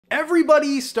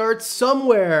Everybody starts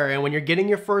somewhere, and when you're getting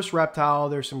your first reptile,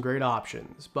 there's some great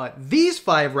options. But these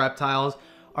 5 reptiles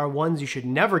are ones you should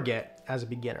never get as a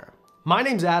beginner. My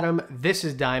name's Adam, this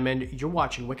is Diamond, you're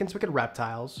watching Wickens Wicked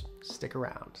Reptiles. Stick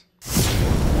around.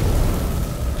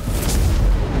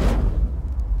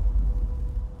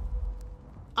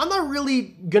 I'm not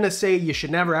really gonna say you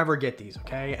should never ever get these,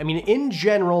 okay? I mean, in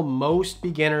general, most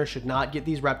beginners should not get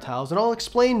these reptiles, and I'll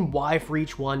explain why for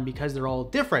each one because they're all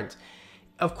different.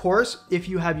 Of course, if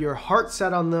you have your heart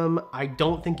set on them, I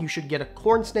don't think you should get a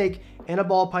corn snake and a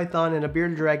ball python and a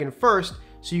bearded dragon first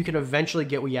so you can eventually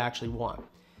get what you actually want.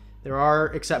 There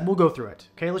are, we'll go through it.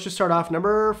 Okay, let's just start off.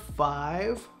 Number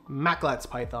 5, Macklot's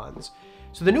pythons.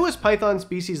 So the newest python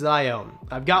species that I own.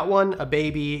 I've got one, a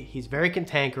baby, he's very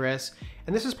cantankerous,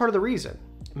 and this is part of the reason.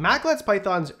 Macklot's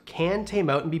pythons can tame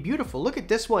out and be beautiful. Look at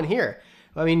this one here.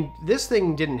 I mean, this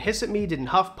thing didn't hiss at me, didn't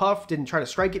huff puff, didn't try to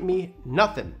strike at me,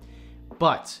 nothing.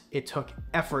 But it took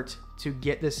effort to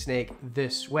get this snake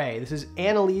this way. This is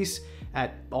Annalise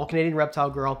at All Canadian Reptile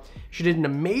Girl. She did an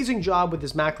amazing job with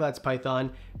this Macklot's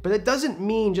python, but that doesn't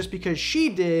mean just because she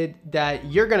did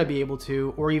that you're gonna be able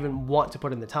to or even want to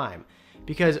put in the time.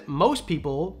 Because most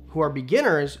people who are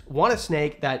beginners want a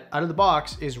snake that out of the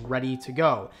box is ready to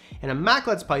go. And a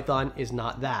Macklot's python is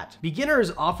not that.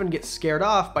 Beginners often get scared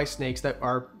off by snakes that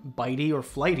are bitey or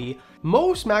flighty.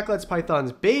 Most Macklot's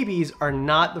pythons babies are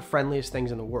not the friendliest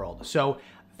things in the world. So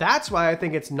that's why I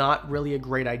think it's not really a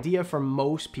great idea for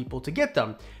most people to get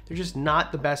them. They're just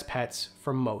not the best pets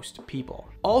for most people.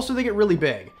 Also, they get really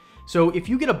big. So if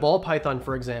you get a ball python,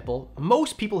 for example,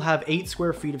 most people have 8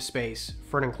 square feet of space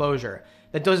for an enclosure.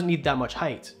 That doesn't need that much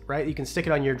height, right? You can stick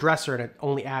it on your dresser and it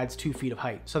only adds 2 feet of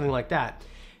height, something like that.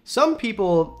 Some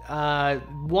people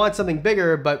want something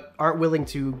bigger but aren't willing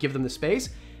to give them the space.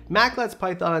 Macklot's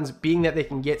pythons, being that they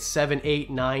can get 7, 8,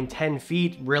 9, 10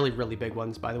 feet, really, really big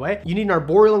ones, by the way. You need an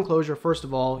arboreal enclosure, first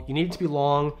of all. You need it to be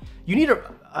long. You need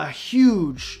a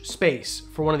huge space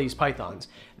for one of these pythons.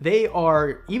 They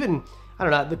are even, I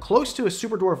don't know, the close to a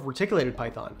super dwarf reticulated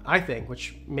python, I think,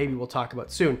 which maybe we'll talk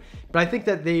about soon. But I think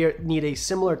that they need a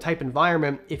similar type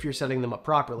environment if you're setting them up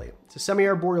properly. It's a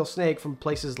semi-arboreal snake from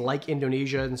places like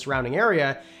Indonesia and surrounding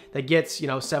area that gets,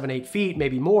 7, 8 feet,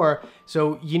 maybe more.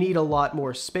 So you need a lot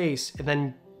more space. And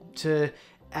then to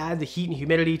add the heat and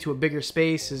humidity to a bigger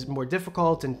space is more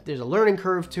difficult, and there's a learning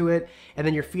curve to it. And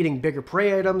then you're feeding bigger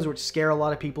prey items, which scare a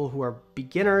lot of people who are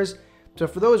beginners. So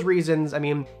for those reasons, I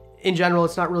mean, in general,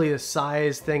 it's not really a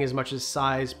size thing as much as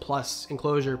size plus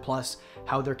enclosure plus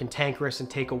how they're cantankerous and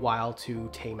take a while to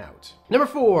tame out. Number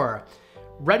 4,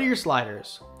 red ear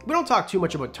sliders. We don't talk too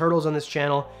much about turtles on this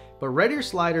channel, but red ear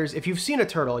sliders, if you've seen a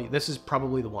turtle, this is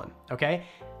probably the one, okay?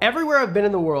 Everywhere I've been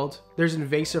in the world, there's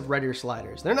invasive red ear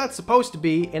sliders. They're not supposed to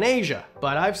be in Asia,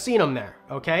 but I've seen them there,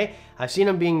 okay? I've seen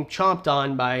them being chomped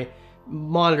on by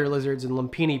monitor lizards in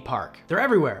Lumpini Park. They're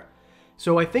everywhere.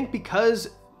 So I think because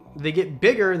they get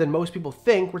bigger than most people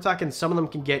think, we're talking some of them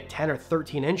can get 10 or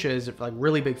 13 inches, if like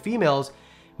really big females.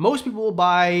 Most people will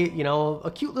buy,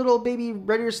 a cute little baby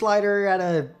red ear slider at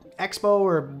a expo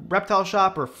or reptile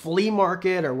shop or flea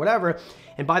market or whatever,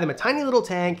 and buy them a tiny little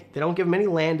tank. They don't give them any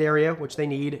land area, which they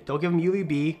need. Don't give them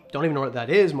UVB, don't even know what that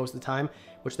is most of the time,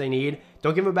 which they need.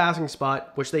 Don't give them a basking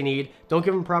spot, which they need. Don't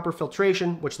give them proper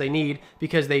filtration, which they need,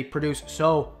 because they produce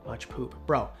so much poop.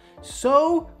 Bro,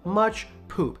 so much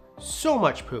poop. So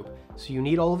much poop. So you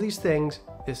need all of these things.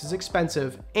 This is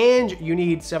expensive, and you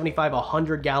need 75,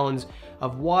 100 gallons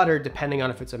of water, depending on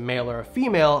if it's a male or a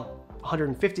female.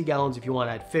 150 gallons if you want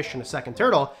to add fish and a second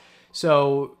turtle.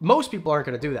 So most people aren't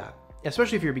going to do that,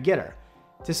 especially if you're a beginner.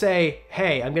 To say,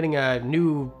 hey, I'm getting a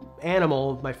new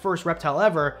animal, my first reptile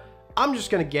ever, I'm just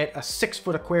going to get a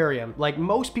 6-foot aquarium. Like,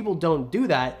 most people don't do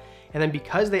that. And then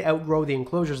because they outgrow the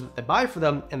enclosures that they buy for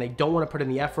them and they don't want to put in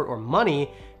the effort or money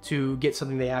to get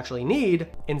something they actually need,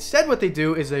 instead what they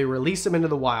do is they release them into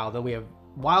the wild. And we have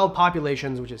wild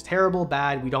populations, which is terrible,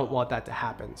 bad. We don't want that to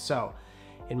happen. So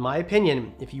in my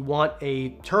opinion, if you want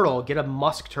a turtle, get a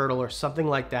musk turtle or something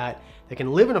like that that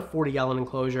can live in a 40-gallon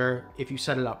enclosure if you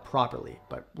set it up properly.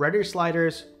 But red ear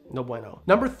sliders, no bueno.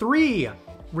 Number 3,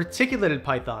 reticulated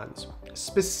pythons.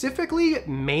 Specifically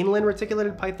mainland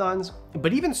reticulated pythons,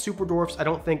 but even super dwarfs I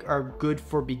don't think are good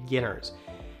for beginners.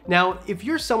 Now, if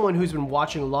you're someone who's been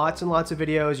watching lots and lots of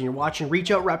videos and you're watching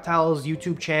Reach Out Reptiles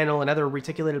YouTube channel and other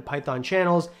reticulated python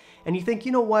channels, and you think,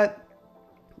 you know what,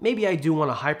 maybe I do want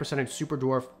a high percentage super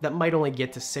dwarf that might only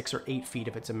get to 6 or 8 feet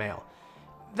if it's a male.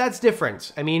 That's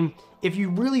different. I mean, if you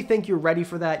really think you're ready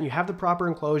for that and you have the proper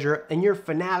enclosure and you're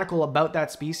fanatical about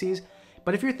that species,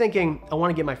 but if you're thinking, I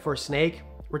want to get my first snake,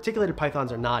 reticulated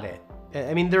pythons are not it.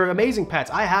 I mean, they're amazing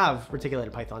pets. I have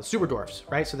reticulated pythons, super dwarfs,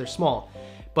 right? So they're small.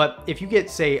 But if you get,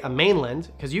 say, a mainland,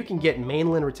 because you can get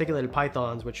mainland reticulated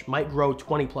pythons, which might grow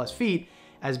 20 plus feet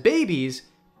as babies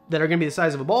that are going to be the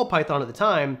size of a ball python at the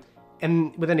time,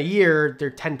 and within a year, they're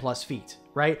 10 plus feet,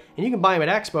 right? And you can buy them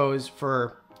at expos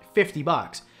for 50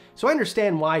 bucks. So I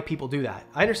understand why people do that.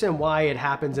 I understand why it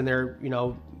happens in their, you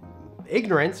know,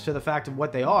 ignorance to the fact of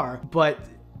what they are, but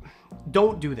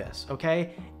don't do this,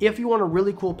 okay? If you want a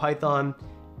really cool python,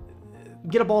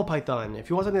 get a ball python. If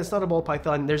you want something that's not a ball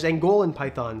python, there's Angolan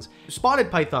pythons,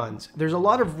 spotted pythons. There's a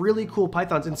lot of really cool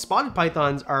pythons, and spotted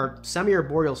pythons are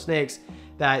semi-arboreal snakes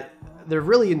that they're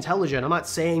really intelligent. I'm not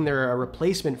saying they're a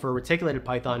replacement for a reticulated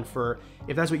python for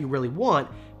if that's what you really want,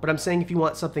 but I'm saying if you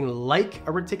want something like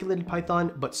a reticulated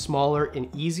python, but smaller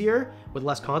and easier with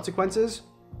less consequences,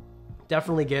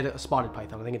 definitely get a spotted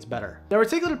python. I think it's better. Now,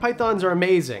 reticulated pythons are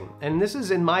amazing, and this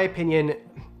is, in my opinion,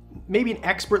 maybe an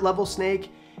expert level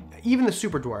snake, even the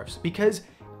super dwarfs, because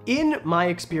in my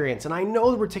experience, and I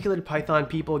know the reticulated python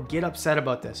people get upset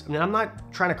about this. I mean, I'm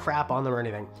not trying to crap on them or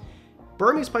anything.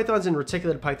 Burmese pythons and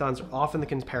reticulated pythons are often the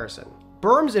comparison.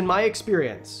 Burms, in my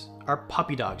experience, are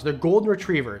puppy dogs. They're golden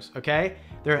retrievers, okay?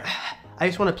 They're, I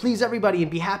just want to please everybody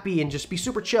and be happy and just be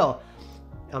super chill.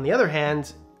 On the other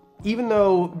hand, even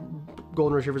though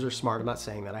golden retrievers are smart, I'm not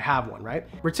saying that, I have one, right?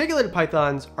 Reticulated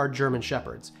pythons are German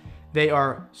shepherds. They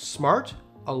are smart,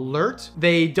 alert.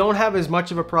 They don't have as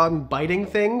much of a problem biting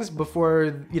things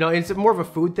before, you know, it's more of a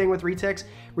food thing with retics.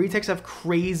 Retics have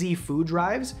crazy food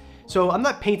drives. So I'm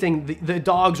not painting the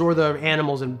dogs or the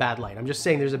animals in bad light. I'm just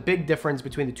saying there's a big difference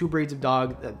between the two breeds of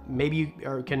dog that maybe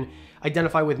you can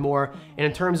identify with more. And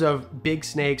in terms of big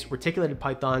snakes, reticulated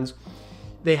pythons,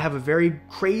 they have a very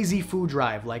crazy food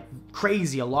drive, like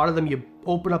crazy. A lot of them, you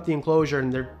open up the enclosure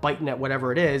and they're biting at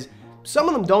whatever it is. Some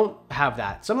of them don't have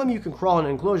that. Some of them you can crawl in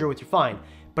an enclosure with, you're fine.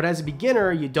 But as a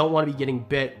beginner, you don't want to be getting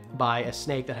bit by a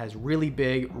snake that has really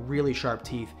big, really sharp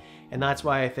teeth. And that's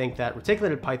why I think that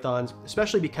reticulated pythons,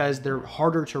 especially because they're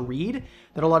harder to read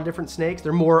than a lot of different snakes,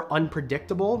 they're more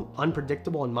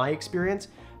unpredictable in my experience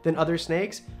than other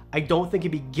snakes. I don't think a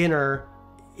beginner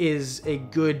is a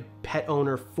good pet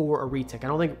owner for a retic. I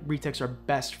don't think retics are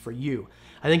best for you.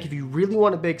 I think if you really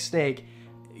want a big snake,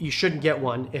 you shouldn't get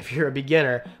one if you're a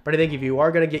beginner. But I think if you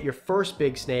are going to get your first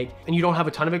big snake and you don't have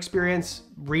a ton of experience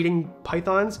reading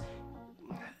pythons,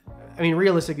 I mean,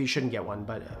 realistically, you shouldn't get one.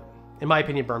 But in my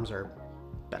opinion, Burms are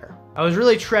better. I was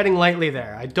really treading lightly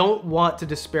there. I don't want to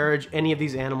disparage any of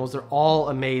these animals. They're all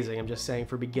amazing. I'm just saying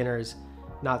for beginners,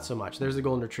 not so much. There's the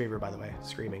golden retriever, by the way,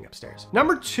 screaming upstairs.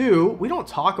 Number two, we don't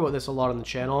talk about this a lot on the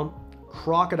channel,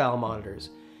 crocodile monitors.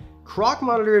 Croc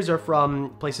monitors are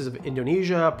from places of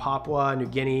Indonesia, Papua, New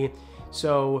Guinea.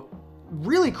 So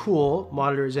really cool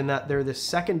monitors in that they're the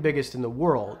second biggest in the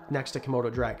world next to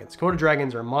Komodo dragons. Komodo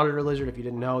dragons are a monitor lizard. If you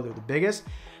didn't know, they're the biggest.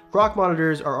 Croc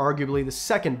monitors are arguably the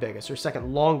second biggest, or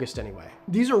second longest anyway.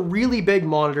 These are really big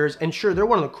monitors, and sure, they're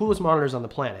one of the coolest monitors on the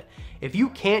planet. If you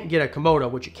can't get a Komodo,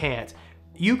 which you can't,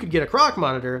 you could get a Croc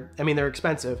monitor. I mean, they're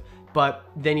expensive, but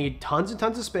they need tons and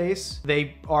tons of space.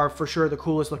 They are for sure the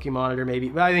coolest looking monitor, maybe.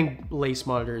 But I think lace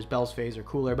monitors, Bell's Phase are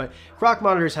cooler, but Croc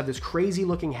monitors have this crazy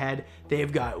looking head.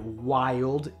 They've got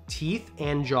wild teeth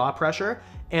and jaw pressure,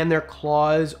 and their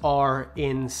claws are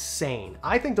insane.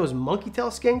 I think those monkey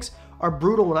tail skinks are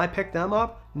brutal. When I pick them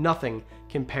up, nothing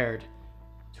compared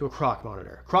to a Croc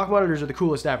monitor. Croc monitors are the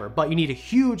coolest ever, but you need a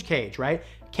huge cage, right?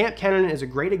 Camp Kennan is a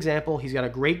great example. He's got a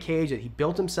great cage that he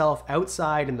built himself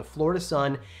outside in the Florida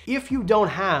sun. If you don't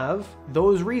have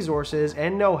those resources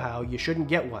and know-how, you shouldn't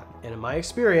get one. And in my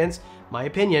experience, my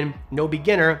opinion, no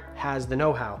beginner has the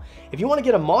know-how. If you want to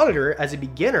get a monitor as a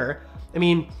beginner, I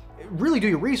mean, really do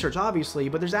your research, obviously,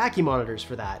 but there's Ackie monitors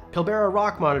for that. Pilbara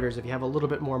rock monitors if you have a little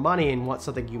bit more money and want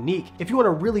something unique. If you want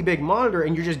a really big monitor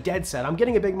and you're just dead set, I'm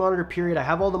getting a big monitor, period, I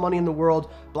have all the money in the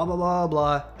world, blah, blah, blah,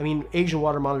 blah. I mean, Asian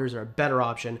water monitors are a better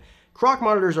option. Croc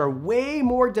monitors are way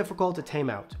more difficult to tame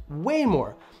out, way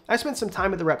more. I spent some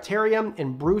time at the Reptarium,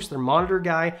 and Bruce, their monitor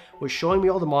guy, was showing me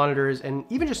all the monitors, and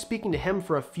even just speaking to him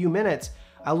for a few minutes,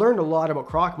 I learned a lot about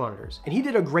Croc monitors, and he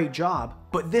did a great job,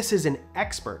 but this is an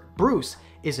expert. Bruce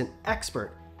is an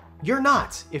expert. You're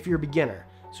not if you're a beginner.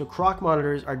 So Croc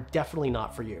monitors are definitely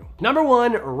not for you. Number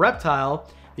one, reptile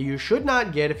that you should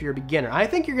not get if you're a beginner. I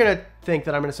think you're gonna think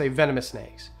that I'm gonna say venomous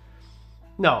snakes.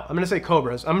 No, I'm gonna say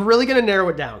cobras. I'm really gonna narrow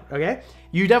it down, okay?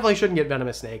 You definitely shouldn't get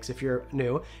venomous snakes if you're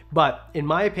new, but in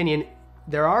my opinion,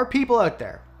 there are people out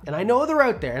there, and I know they're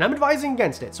out there, and I'm advising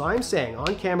against it. So I'm saying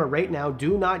on camera right now,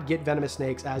 do not get venomous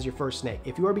snakes as your first snake.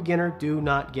 If you are a beginner, do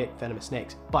not get venomous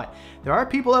snakes. But there are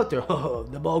people out there, oh,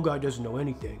 the bald guy doesn't know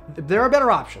anything. There are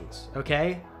better options,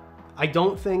 okay? I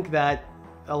don't think that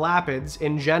elapids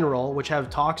in general, which have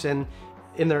toxin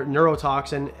in their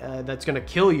neurotoxin that's going to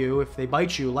kill you if they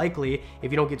bite you, likely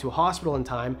if you don't get to a hospital in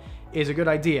time, is a good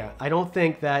idea. I don't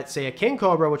think that, say, a king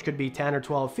cobra, which could be 10 or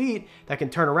 12 feet, that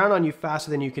can turn around on you faster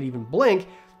than you can even blink,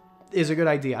 is a good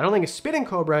idea. I don't think a spitting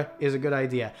cobra is a good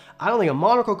idea. I don't think a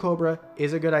monocle cobra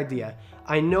is a good idea.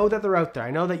 I know that they're out there.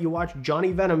 I know that you watch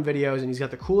Johnny Venom videos and he's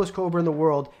got the coolest cobra in the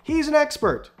world. He's an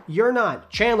expert. You're not.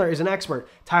 Chandler is an expert.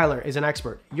 Tyler is an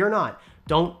expert. You're not.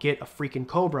 Don't get a freaking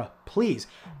cobra, please.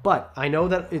 But I know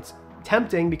that it's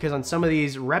tempting because on some of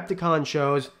these Repticon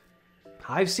shows,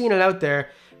 I've seen it out there.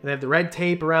 They have the red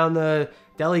tape around the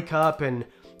deli cup and,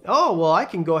 oh, well, I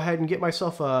can go ahead and get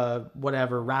myself a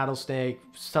whatever, rattlesnake,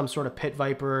 some sort of pit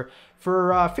viper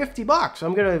for $50.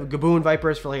 I'm going to gaboon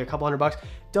vipers for like a couple $100.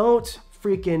 Don't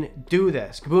freaking do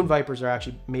this. Gaboon vipers are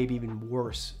actually maybe even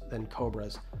worse than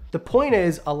cobras. The point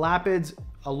is, elapids,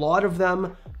 a lot of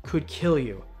them could kill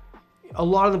you. A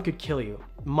lot of them could kill you.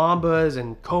 Mambas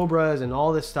and cobras and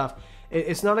all this stuff.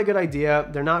 It's not a good idea.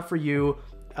 They're not for you.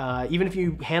 Even if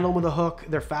you handle them with a hook,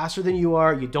 they're faster than you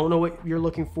are. You don't know what you're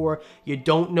looking for. You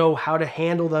don't know how to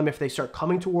handle them if they start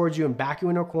coming towards you and back you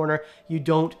into a corner. You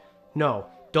don't know.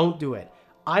 Don't do it.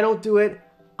 I don't do it.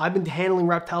 I've been handling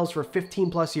reptiles for 15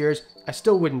 plus years. I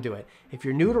still wouldn't do it. If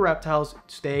you're new to reptiles,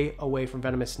 stay away from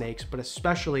venomous snakes, but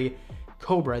especially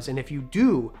cobras. And if you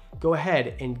do, go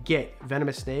ahead and get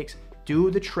venomous snakes. Do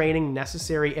the training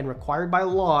necessary and required by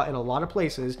law in a lot of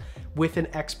places with an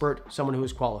expert, someone who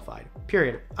is qualified,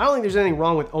 period. I don't think there's anything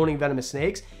wrong with owning venomous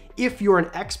snakes. If you're an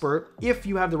expert, if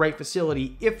you have the right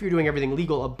facility, if you're doing everything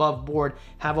legal above board,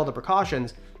 have all the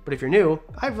precautions. But if you're new,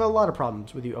 I have a lot of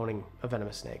problems with you owning a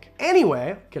venomous snake.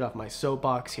 Anyway, get off my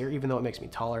soapbox here, even though it makes me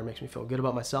taller, it makes me feel good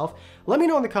about myself. Let me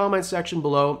know in the comments section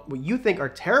below what you think are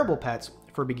terrible pets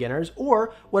for beginners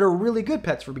or what are really good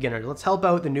pets for beginners. Let's help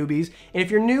out the newbies. And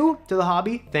if you're new to the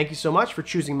hobby, thank you so much for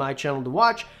choosing my channel to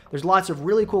watch. There's lots of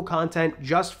really cool content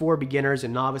just for beginners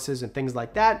and novices and things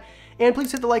like that. And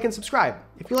please hit the like and subscribe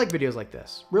if you like videos like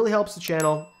this. Really helps the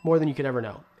channel more than you could ever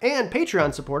know. And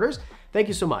Patreon supporters, thank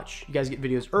you so much. You guys get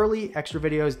videos early, extra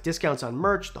videos, discounts on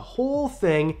merch, the whole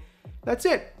thing. That's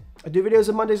it. I do videos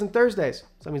on Mondays and Thursdays. So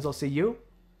that means I'll see you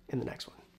in the next one.